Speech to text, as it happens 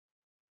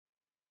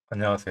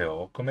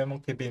안녕하세요.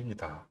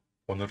 꿈해몽TV입니다.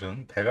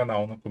 오늘은 배가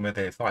나오는 꿈에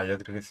대해서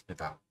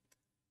알려드리겠습니다.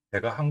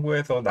 배가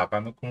항구에서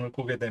나가는 꿈을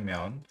꾸게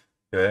되면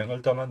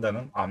여행을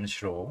떠난다는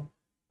암시로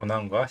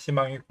고난과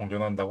희망이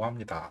공존한다고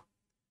합니다.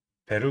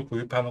 배를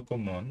구입하는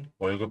꿈은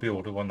월급이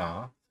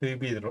오르거나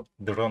수입이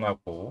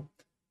늘어나고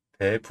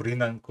배에 불이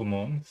난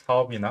꿈은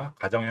사업이나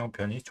가정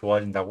형편이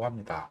좋아진다고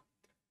합니다.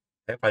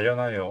 배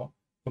관련하여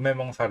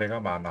꿈해몽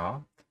사례가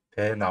많아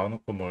배에 나오는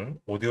꿈을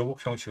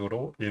오디오북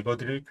형식으로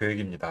읽어드릴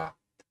계획입니다.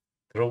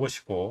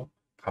 들어보시고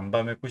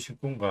간밤에 꾸신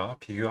꿈과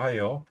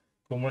비교하여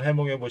꿈을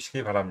해몽해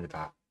보시기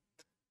바랍니다.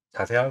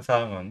 자세한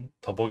사항은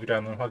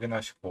더보기란을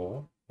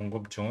확인하시고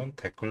궁금증은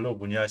댓글로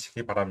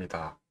문의하시기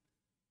바랍니다.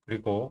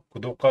 그리고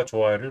구독과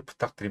좋아요를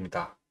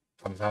부탁드립니다.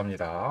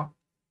 감사합니다.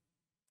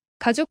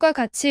 가족과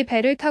같이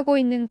배를 타고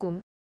있는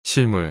꿈.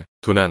 실물,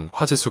 도난,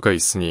 화재수가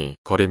있으니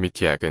거래 및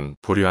계약은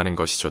보류하는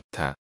것이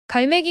좋다.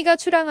 갈매기가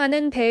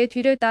출항하는 배의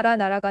뒤를 따라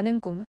날아가는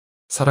꿈.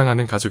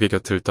 사랑하는 가족의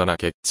곁을 떠나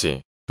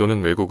객지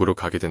또는 외국으로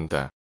가게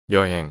된다.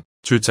 여행,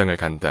 출장을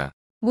간다.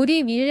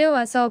 물이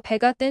밀려와서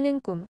배가 뜨는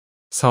꿈.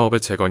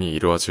 사업의 재건이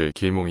이루어질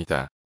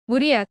길몽이다.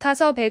 물이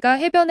얕아서 배가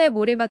해변의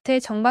모래밭에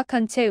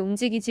정박한 채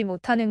움직이지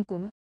못하는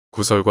꿈.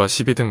 구설과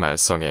시비 등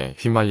말썽에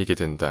휘말리게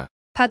된다.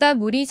 바다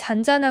물이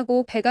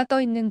잔잔하고 배가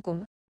떠 있는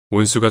꿈.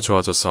 운수가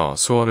좋아져서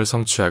소원을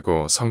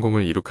성취하고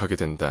성공을 이룩하게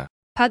된다.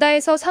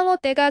 바다에서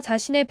상어떼가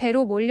자신의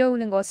배로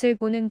몰려오는 것을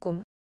보는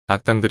꿈.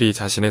 악당들이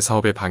자신의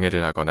사업에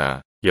방해를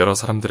하거나 여러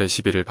사람들의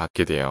시비를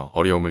받게 되어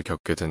어려움을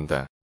겪게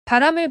된다.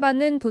 바람을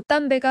받는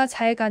돛담배가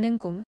잘 가는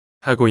꿈.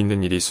 하고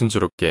있는 일이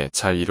순조롭게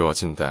잘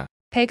이루어진다.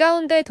 배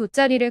가운데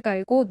돗자리를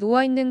깔고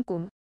누워있는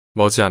꿈.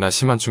 머지않아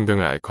심한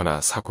중병을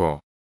앓거나 사고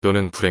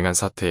또는 불행한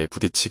사태에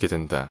부딪히게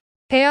된다.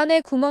 배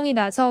안에 구멍이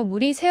나서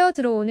물이 새어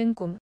들어오는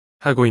꿈.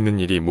 하고 있는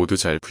일이 모두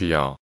잘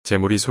풀려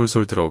재물이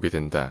솔솔 들어오게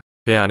된다.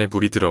 배 안에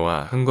물이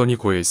들어와 흥건히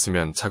고여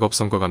있으면 작업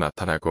성과가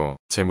나타나고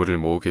재물을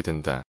모으게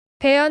된다.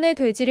 배 안에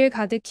돼지를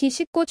가득히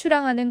싣고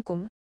출항하는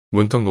꿈.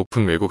 문턱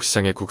높은 외국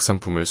시장에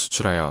국산품을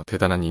수출하여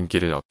대단한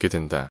인기를 얻게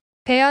된다.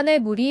 배 안에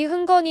물이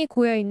흥건히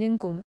고여있는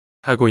꿈.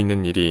 하고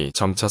있는 일이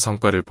점차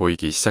성과를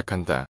보이기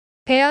시작한다.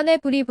 배 안에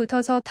불이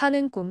붙어서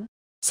타는 꿈.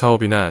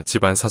 사업이나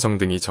집안 사정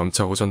등이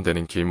점차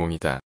호전되는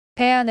길몽이다.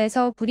 배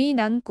안에서 불이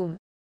난 꿈.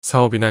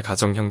 사업이나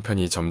가정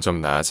형편이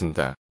점점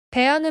나아진다.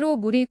 배 안으로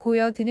물이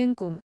고여드는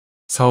꿈.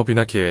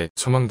 사업이나 계획,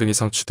 소망 등이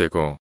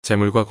성취되고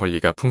재물과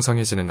권리가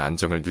풍성해지는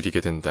안정을 누리게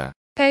된다.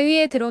 배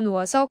위에 들어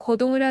누워서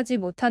거동을 하지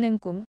못하는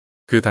꿈.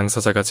 그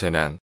당사자가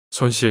재난,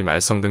 손실,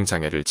 말썽 등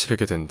장애를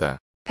치르게 된다.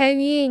 배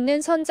위에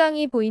있는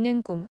선장이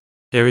보이는 꿈.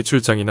 해외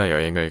출장이나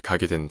여행을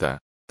가게 된다.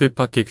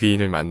 뜻밖의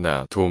귀인을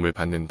만나 도움을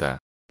받는다.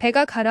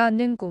 배가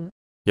가라앉는 꿈.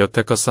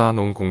 여태껏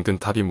쌓아놓은 공든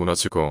탑이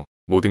무너지고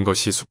모든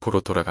것이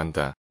수포로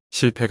돌아간다.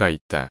 실패가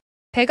있다.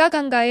 배가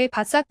강가에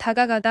바싹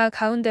다가가다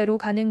가운데로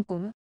가는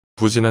꿈.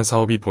 부진한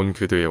사업이 본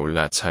궤도에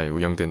올라 잘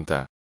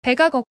운영된다.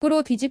 배가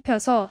거꾸로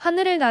뒤집혀서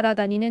하늘을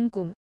날아다니는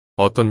꿈.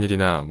 어떤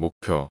일이나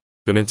목표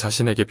또는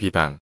자신에게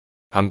비방,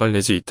 반발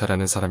내지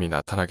이탈하는 사람이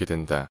나타나게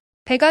된다.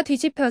 배가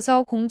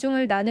뒤집혀서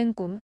공중을 나는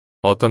꿈.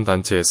 어떤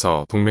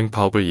단체에서 동맹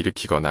파업을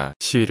일으키거나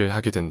시위를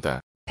하게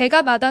된다.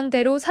 배가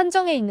마당대로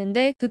산정해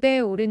있는데 그 배에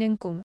오르는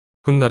꿈.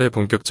 훗날에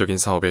본격적인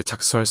사업에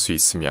착수할 수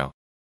있으며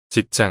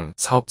직장,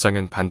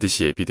 사업장은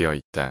반드시 예비되어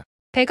있다.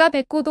 배가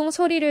백고동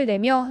소리를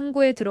내며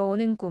항구에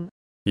들어오는 꿈.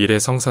 일의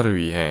성사를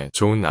위해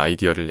좋은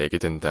아이디어를 내게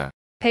된다.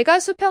 배가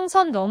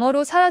수평선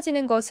너머로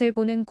사라지는 것을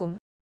보는 꿈.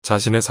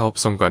 자신의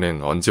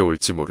사업성과는 언제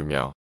올지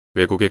모르며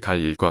외국에 갈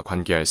일과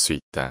관계할 수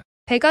있다.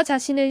 배가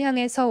자신을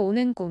향해서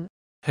오는 꿈.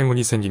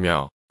 행운이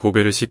생기며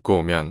보배를 싣고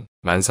오면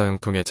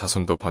만사형통의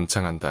자손도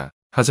번창한다.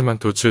 하지만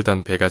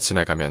도출단 배가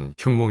지나가면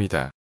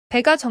흉몽이다.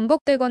 배가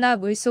전복되거나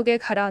물속에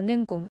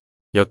가라앉는 꿈.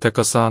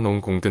 여태껏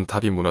쌓아놓은 공든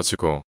탑이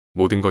무너지고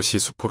모든 것이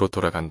수포로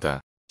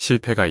돌아간다.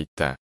 실패가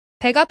있다.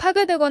 배가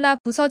파괴되거나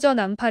부서져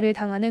난파를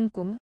당하는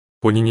꿈.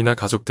 본인이나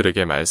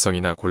가족들에게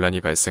말썽이나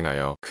곤란이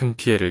발생하여 큰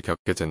피해를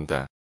겪게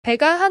된다.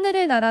 배가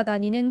하늘을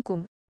날아다니는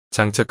꿈.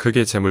 장차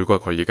크게 재물과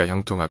권리가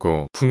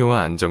형통하고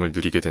풍요와 안정을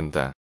누리게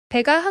된다.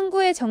 배가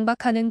항구에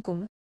정박하는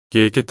꿈.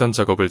 계획했던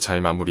작업을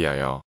잘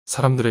마무리하여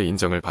사람들의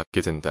인정을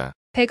받게 된다.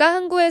 배가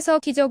항구에서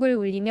기적을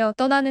울리며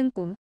떠나는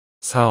꿈.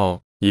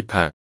 사업,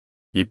 입학,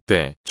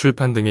 입대,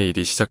 출판 등의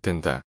일이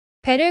시작된다.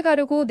 배를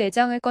가르고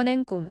내장을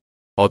꺼낸 꿈.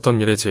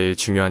 어떤 일에 제일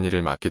중요한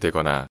일을 맡게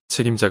되거나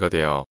책임자가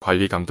되어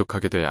관리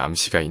감독하게 될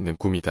암시가 있는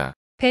꿈이다.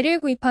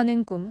 배를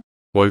구입하는 꿈.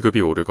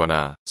 월급이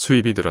오르거나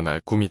수입이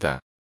늘어날 꿈이다.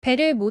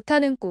 배를 못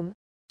타는 꿈.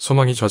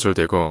 소망이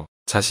좌절되고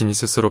자신이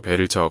스스로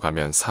배를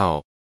저어가면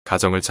사업,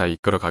 가정을 잘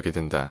이끌어가게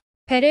된다.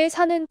 배를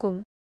사는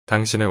꿈.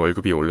 당신의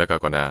월급이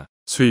올라가거나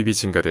수입이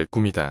증가될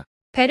꿈이다.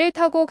 배를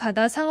타고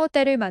가다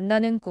상어떼를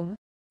만나는 꿈.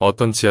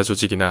 어떤 지하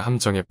조직이나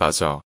함정에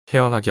빠져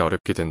헤어나기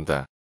어렵게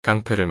된다.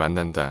 깡패를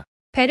만난다.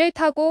 배를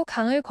타고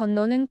강을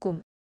건너는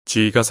꿈.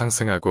 지위가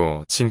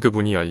상승하고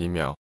진급운이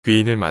열리며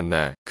귀인을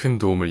만나 큰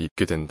도움을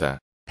입게 된다.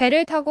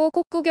 배를 타고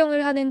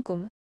꽃구경을 하는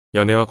꿈.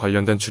 연애와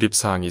관련된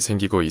출입사항이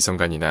생기고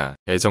이성간이나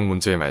애정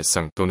문제의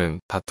말썽 또는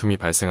다툼이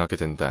발생하게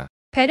된다.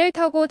 배를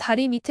타고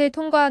다리 밑을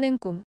통과하는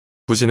꿈.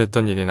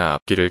 부진했던 일이나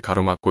앞길을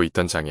가로막고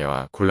있던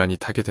장애와 곤란이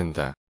타게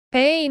된다.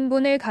 배에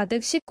인분을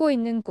가득 싣고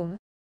있는 꿈.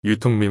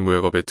 유통 및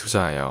무역업에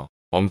투자하여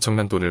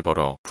엄청난 돈을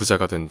벌어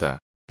부자가 된다.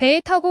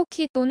 배에 타고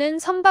키 또는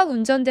선박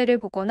운전대를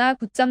보거나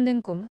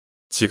붙잡는 꿈.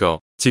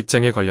 직업,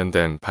 직장에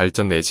관련된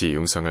발전 내지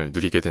융성을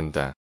누리게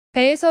된다.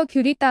 배에서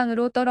귤이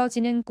땅으로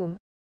떨어지는 꿈.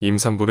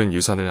 임산부는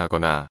유산을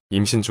하거나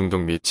임신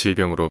중독 및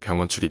질병으로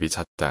병원 출입이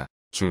잦다.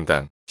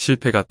 중단,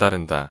 실패가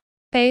따른다.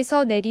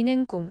 배에서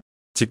내리는 꿈.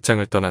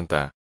 직장을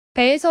떠난다.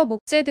 배에서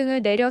목재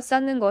등을 내려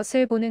쌓는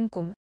것을 보는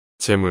꿈.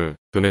 재물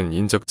또는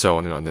인적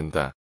자원을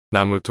얻는다.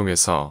 남을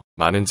통해서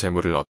많은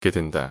재물을 얻게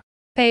된다.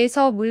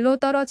 배에서 물로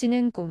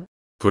떨어지는 꿈.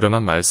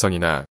 불안한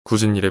말썽이나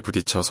굳은 일에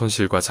부딪혀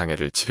손실과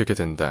장애를 치르게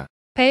된다.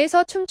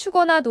 배에서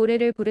춤추거나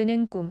노래를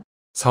부르는 꿈.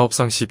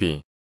 사업상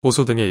시비,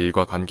 호소 등의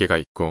일과 관계가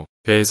있고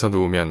배에서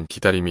누우면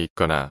기다림이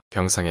있거나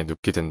병상에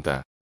눕게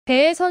된다.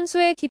 배의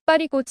선수의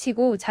깃발이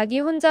꽂히고 자기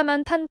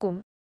혼자만 탄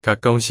꿈.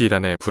 가까운 시일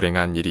안에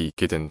불행한 일이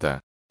있게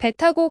된다. 배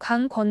타고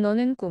강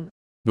건너는 꿈.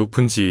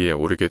 높은 지위에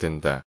오르게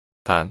된다.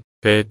 단,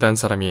 배에 딴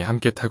사람이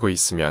함께 타고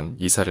있으면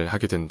이사를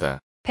하게 된다.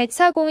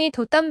 배차공이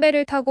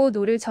돛담배를 타고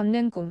노를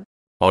젓는 꿈.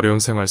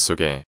 어려운 생활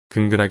속에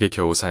근근하게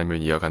겨우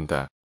삶을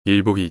이어간다.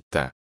 일복이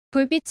있다.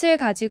 불빛을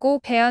가지고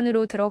배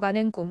안으로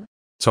들어가는 꿈.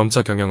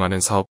 점차 경영하는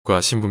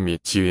사업과 신분 및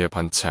지위의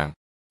번창,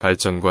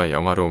 발전과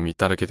영화로움이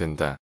따르게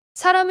된다.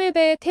 사람을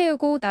배에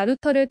태우고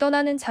나루터를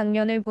떠나는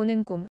장면을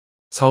보는 꿈.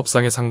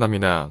 사업상의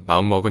상담이나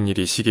마음먹은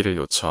일이 시기를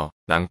놓쳐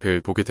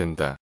낭패를 보게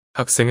된다.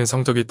 학생은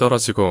성적이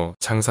떨어지고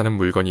장사는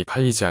물건이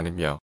팔리지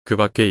않으며 그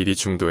밖의 일이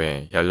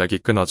중도에 연락이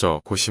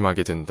끊어져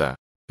고심하게 된다.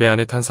 배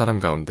안에 탄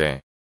사람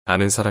가운데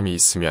아는 사람이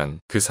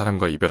있으면 그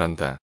사람과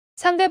이별한다.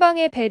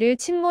 상대방의 배를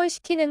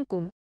침몰시키는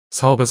꿈.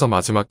 사업에서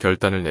마지막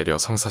결단을 내려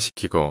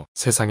성사시키고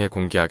세상에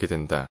공개하게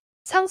된다.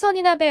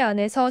 상선이나 배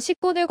안에서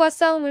식구들과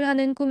싸움을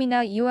하는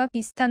꿈이나 이와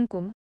비슷한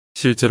꿈.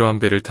 실제로 한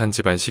배를 탄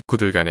집안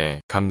식구들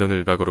간에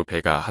갑론을박으로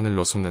배가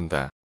하늘로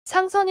솟는다.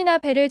 상선이나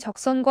배를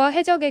적선과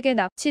해적에게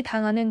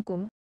납치당하는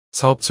꿈.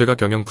 사업체가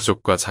경영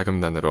부족과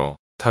자금난으로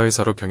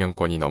타회사로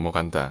경영권이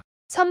넘어간다.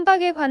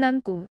 선박에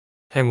관한 꿈.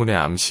 행운의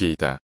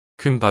암시이다.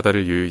 큰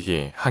바다를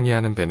유유히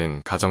항해하는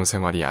배는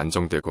가정생활이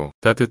안정되고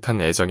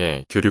따뜻한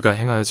애정의 교류가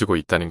행하여지고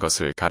있다는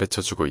것을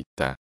가르쳐주고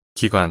있다.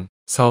 기관,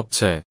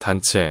 사업체,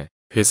 단체,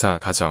 회사,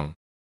 가정,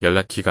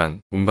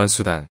 연락기관,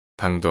 운반수단,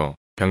 방도,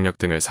 병력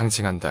등을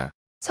상징한다.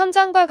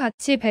 선장과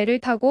같이 배를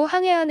타고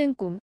항해하는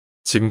꿈.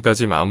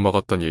 지금까지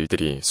마음먹었던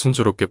일들이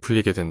순조롭게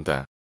풀리게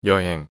된다.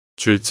 여행,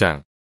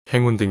 출장,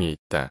 행운 등이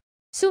있다.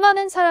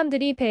 수많은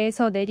사람들이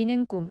배에서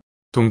내리는 꿈.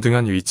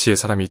 동등한 위치의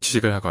사람이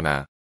취직을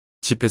하거나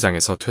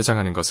집회장에서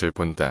퇴장하는 것을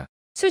본다.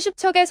 수십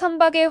척의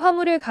선박에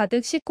화물을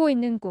가득 싣고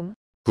있는 꿈.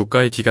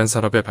 국가의 기간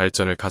산업의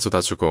발전을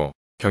가져다주고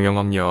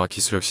경영업리와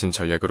기술혁신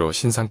전략으로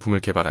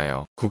신상품을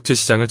개발하여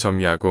국제시장을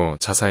점유하고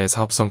자사의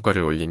사업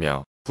성과를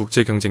올리며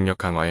국제 경쟁력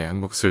강화에 한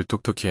몫을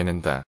톡톡히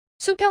해낸다.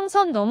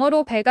 수평선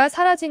너머로 배가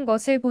사라진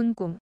것을 본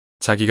꿈.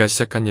 자기가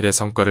시작한 일의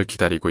성과를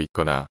기다리고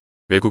있거나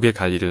외국에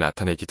갈 일을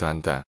나타내기도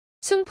한다.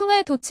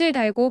 순풍에 돛을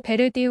달고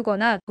배를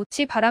띄우거나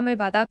돛이 바람을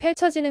받아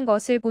펼쳐지는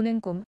것을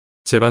보는 꿈.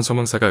 제반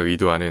소명사가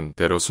의도하는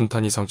대로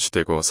순탄이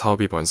성취되고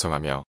사업이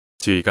번성하며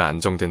지위가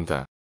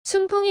안정된다.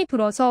 순풍이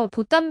불어서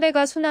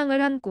돛담배가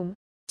순항을 한 꿈.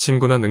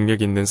 친구나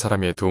능력 있는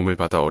사람의 도움을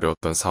받아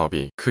어려웠던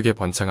사업이 크게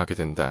번창하게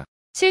된다.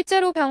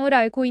 실제로 병을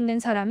앓고 있는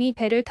사람이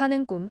배를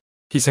타는 꿈.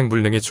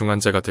 희생불능의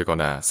중환자가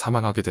되거나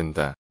사망하게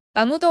된다.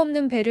 아무도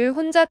없는 배를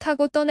혼자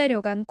타고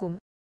떠내려간 꿈.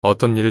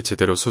 어떤 일을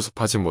제대로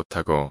수습하지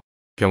못하고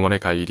병원에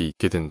갈 일이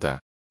있게 된다.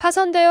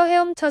 파손되어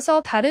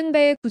헤엄쳐서 다른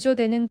배에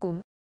구조되는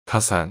꿈.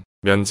 파산,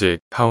 면직,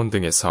 파혼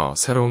등에서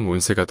새로운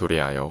운세가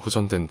도래하여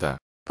호전된다.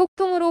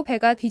 폭풍으로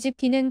배가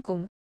뒤집히는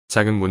꿈.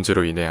 작은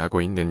문제로 인해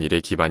하고 있는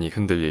일의 기반이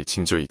흔들릴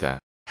징조이다.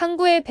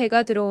 항구에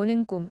배가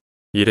들어오는 꿈.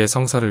 일의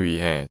성사를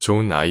위해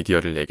좋은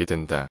아이디어를 내게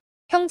된다.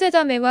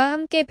 형제자매와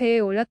함께 배에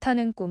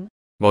올라타는 꿈.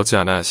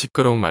 머지않아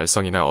시끄러운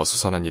말썽이나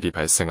어수선한 일이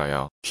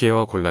발생하여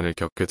피해와 곤란을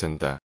겪게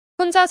된다.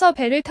 혼자서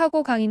배를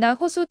타고 강이나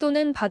호수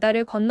또는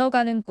바다를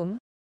건너가는 꿈.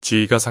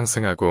 지위가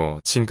상승하고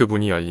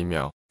진급운이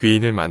열리며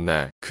귀인을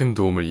만나 큰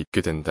도움을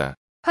입게 된다.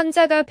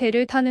 환자가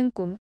배를 타는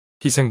꿈.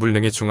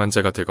 희생불능의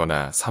중환자가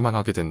되거나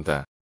사망하게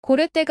된다.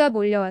 고래떼가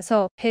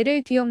몰려와서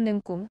배를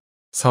뒤엎는 꿈.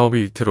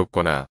 사업이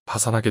위태롭거나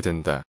파산하게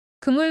된다.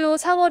 그물로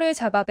상어를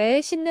잡아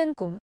배에 싣는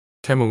꿈.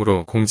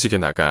 태몽으로 공직에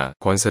나가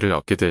권세를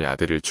얻게 될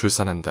아들을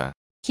출산한다.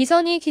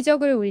 기선이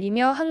기적을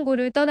울리며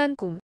항구를 떠난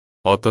꿈.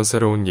 어떤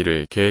새로운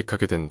일을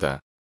계획하게 된다.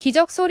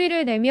 기적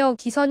소리를 내며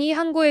기선이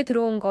항구에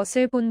들어온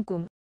것을 본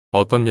꿈.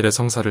 어떤 일의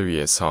성사를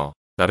위해서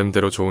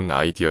나름대로 좋은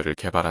아이디어를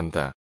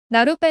개발한다.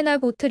 나룻배나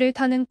보트를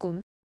타는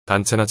꿈.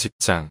 단체나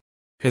직장,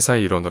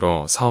 회사의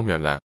일원으로 사업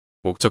연락,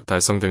 목적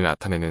달성 등을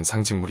나타내는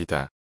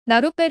상징물이다.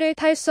 나룻배를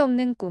탈 수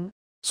없는 꿈.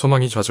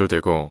 소망이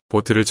좌절되고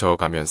보트를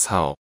저어가면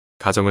사업,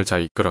 가정을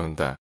잘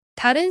이끌어간다.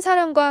 다른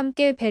사람과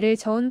함께 배를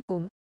저은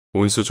꿈.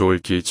 운수 좋을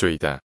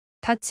길조이다.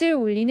 닻을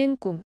올리는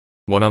꿈.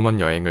 머나먼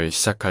여행을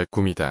시작할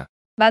꿈이다.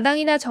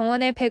 마당이나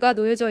정원에 배가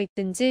놓여져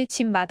있든지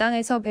집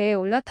마당에서 배에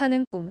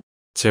올라타는 꿈.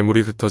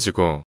 재물이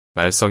흩어지고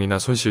말썽이나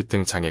손실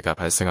등 장애가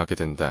발생하게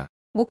된다.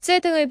 목재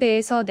등을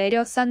배에서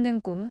내려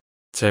쌓는 꿈.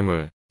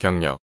 재물,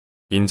 경력,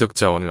 인적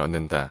자원을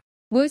얻는다.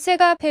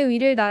 물새가 배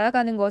위를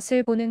날아가는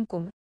것을 보는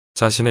꿈.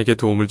 자신에게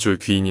도움을 줄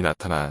귀인이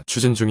나타나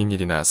추진 중인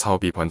일이나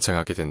사업이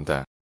번창하게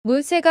된다.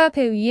 물새가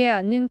배 위에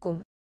앉는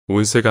꿈.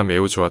 운세가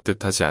매우 좋아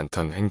뜻하지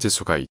않던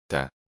횡재수가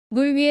있다.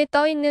 물 위에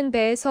떠 있는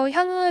배에서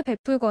향응을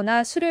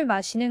베풀거나 술을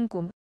마시는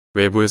꿈.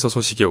 외부에서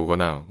소식이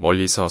오거나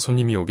멀리서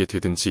손님이 오게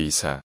되든지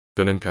이사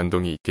또는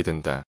변동이 있게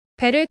된다.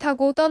 배를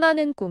타고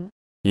떠나는 꿈.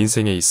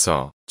 인생에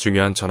있어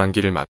중요한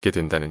전환기를 맞게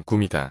된다는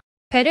꿈이다.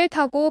 배를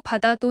타고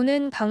바다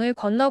또는 강을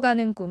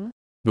건너가는 꿈.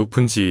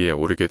 높은 지위에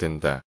오르게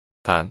된다.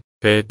 단,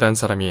 배에 딴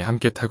사람이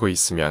함께 타고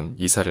있으면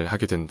이사를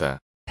하게 된다.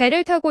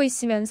 배를 타고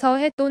있으면서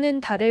해 또는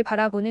달을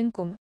바라보는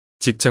꿈.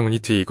 직장운이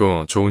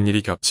트이고 좋은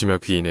일이 겹치며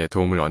귀인의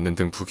도움을 얻는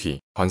등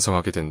부귀,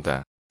 번성하게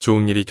된다.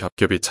 좋은 일이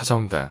겹겹이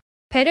찾아온다.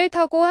 배를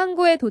타고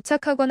항구에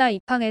도착하거나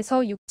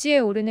입항해서 육지에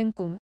오르는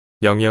꿈.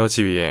 영예와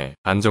지위에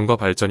안정과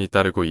발전이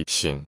따르고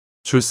입신,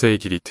 출세의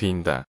길이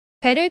트인다.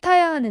 배를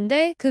타야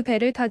하는데 그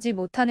배를 타지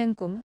못하는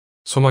꿈.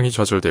 소망이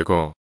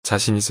좌절되고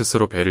자신이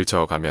스스로 배를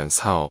저어가면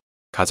사업,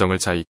 가정을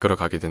잘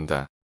이끌어가게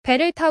된다.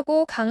 배를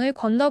타고 강을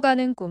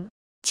건너가는 꿈.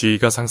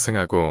 지위가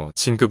상승하고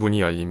친급운이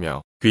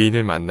열리며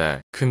귀인을 만나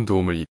큰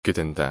도움을 입게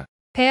된다.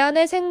 배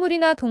안에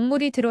생물이나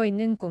동물이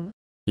들어있는 꿈.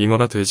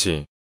 잉어나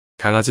돼지,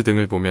 강아지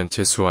등을 보면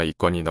재수와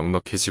이권이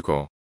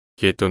넉넉해지고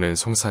개 또는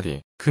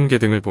송사리, 큰 개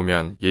등을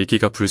보면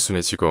예기가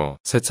불순해지고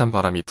세찬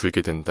바람이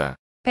불게 된다.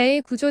 배에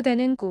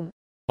구조되는 꿈.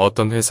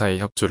 어떤 회사의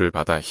협조를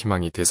받아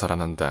희망이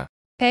되살아난다.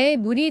 배에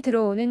물이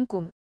들어오는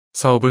꿈.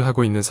 사업을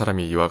하고 있는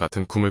사람이 이와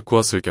같은 꿈을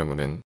꾸었을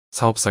경우는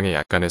사업상에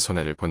약간의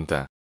손해를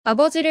본다.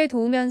 아버지를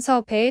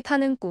도우면서 배에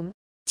타는 꿈.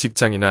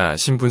 직장이나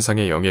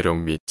신분상의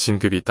영예로움 및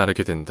진급이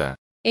따르게 된다.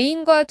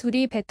 애인과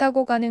둘이 배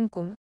타고 가는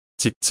꿈.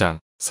 직장,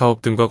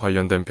 사업 등과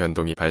관련된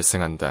변동이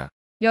발생한다.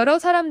 여러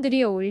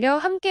사람들이 어울려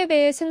함께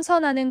배에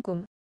승선하는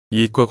꿈.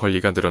 이익과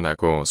권리가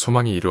늘어나고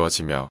소망이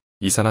이루어지며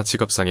이사나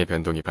직업상의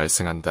변동이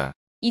발생한다.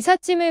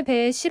 이삿짐을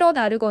배에 실어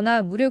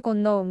나르거나 물을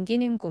건너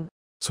옮기는 꿈.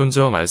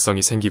 손재와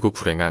말썽이 생기고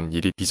불행한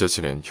일이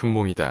빚어지는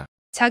흉몽이다.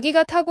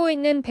 자기가 타고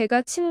있는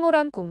배가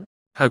침몰한 꿈.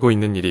 하고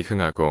있는 일이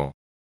흥하고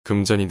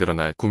금전이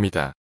늘어날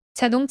꿈이다.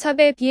 자동차,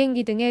 배,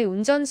 비행기 등의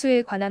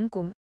운전수에 관한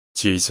꿈.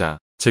 지휘자,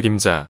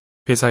 책임자,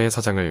 회사의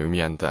사장을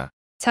의미한다.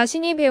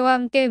 자신이 배와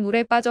함께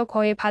물에 빠져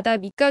거의 바다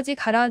밑까지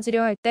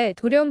가라앉으려 할 때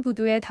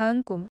돌연부두에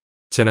닿은 꿈.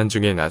 재난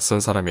중에 낯선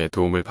사람의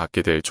도움을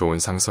받게 될 좋은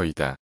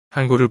상서이다.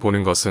 항구를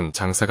보는 것은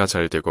장사가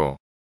잘 되고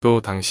또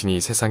당신이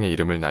세상의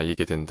이름을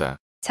날리게 된다.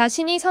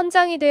 자신이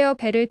선장이 되어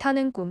배를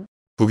타는 꿈.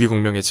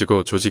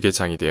 부귀공명해지고 조직의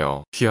장이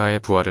되어 휘하의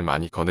부하를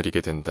많이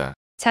거느리게 된다.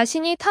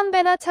 자신이 탄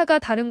배나 차가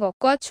다른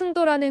것과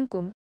충돌하는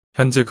꿈.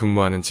 현재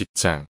근무하는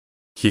직장,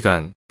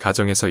 기관,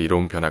 가정에서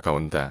이로운 변화가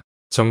온다.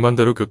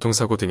 정반대로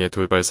교통사고 등의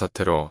돌발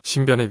사태로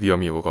신변의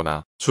위험이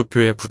오거나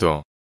수표의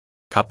부도,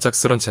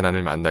 갑작스런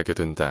재난을 만나게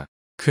된다.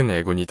 큰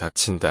애군이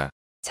닥친다.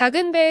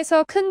 작은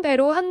배에서 큰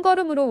배로 한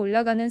걸음으로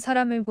올라가는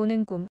사람을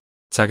보는 꿈.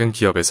 작은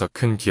기업에서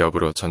큰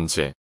기업으로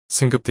전제,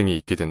 승급 등이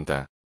있게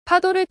된다.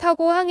 파도를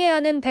타고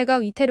항해하는 배가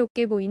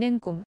위태롭게 보이는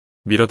꿈.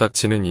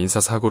 밀어닥치는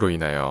인사사고로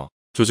인하여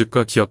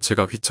조직과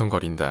기업체가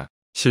휘청거린다.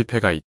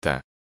 실패가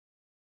있다.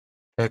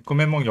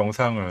 배꿈해몽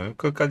영상을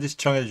끝까지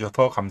시청해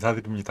주셔서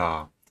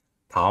감사드립니다.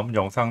 다음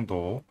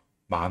영상도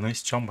많은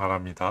시청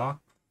바랍니다.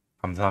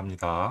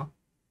 감사합니다.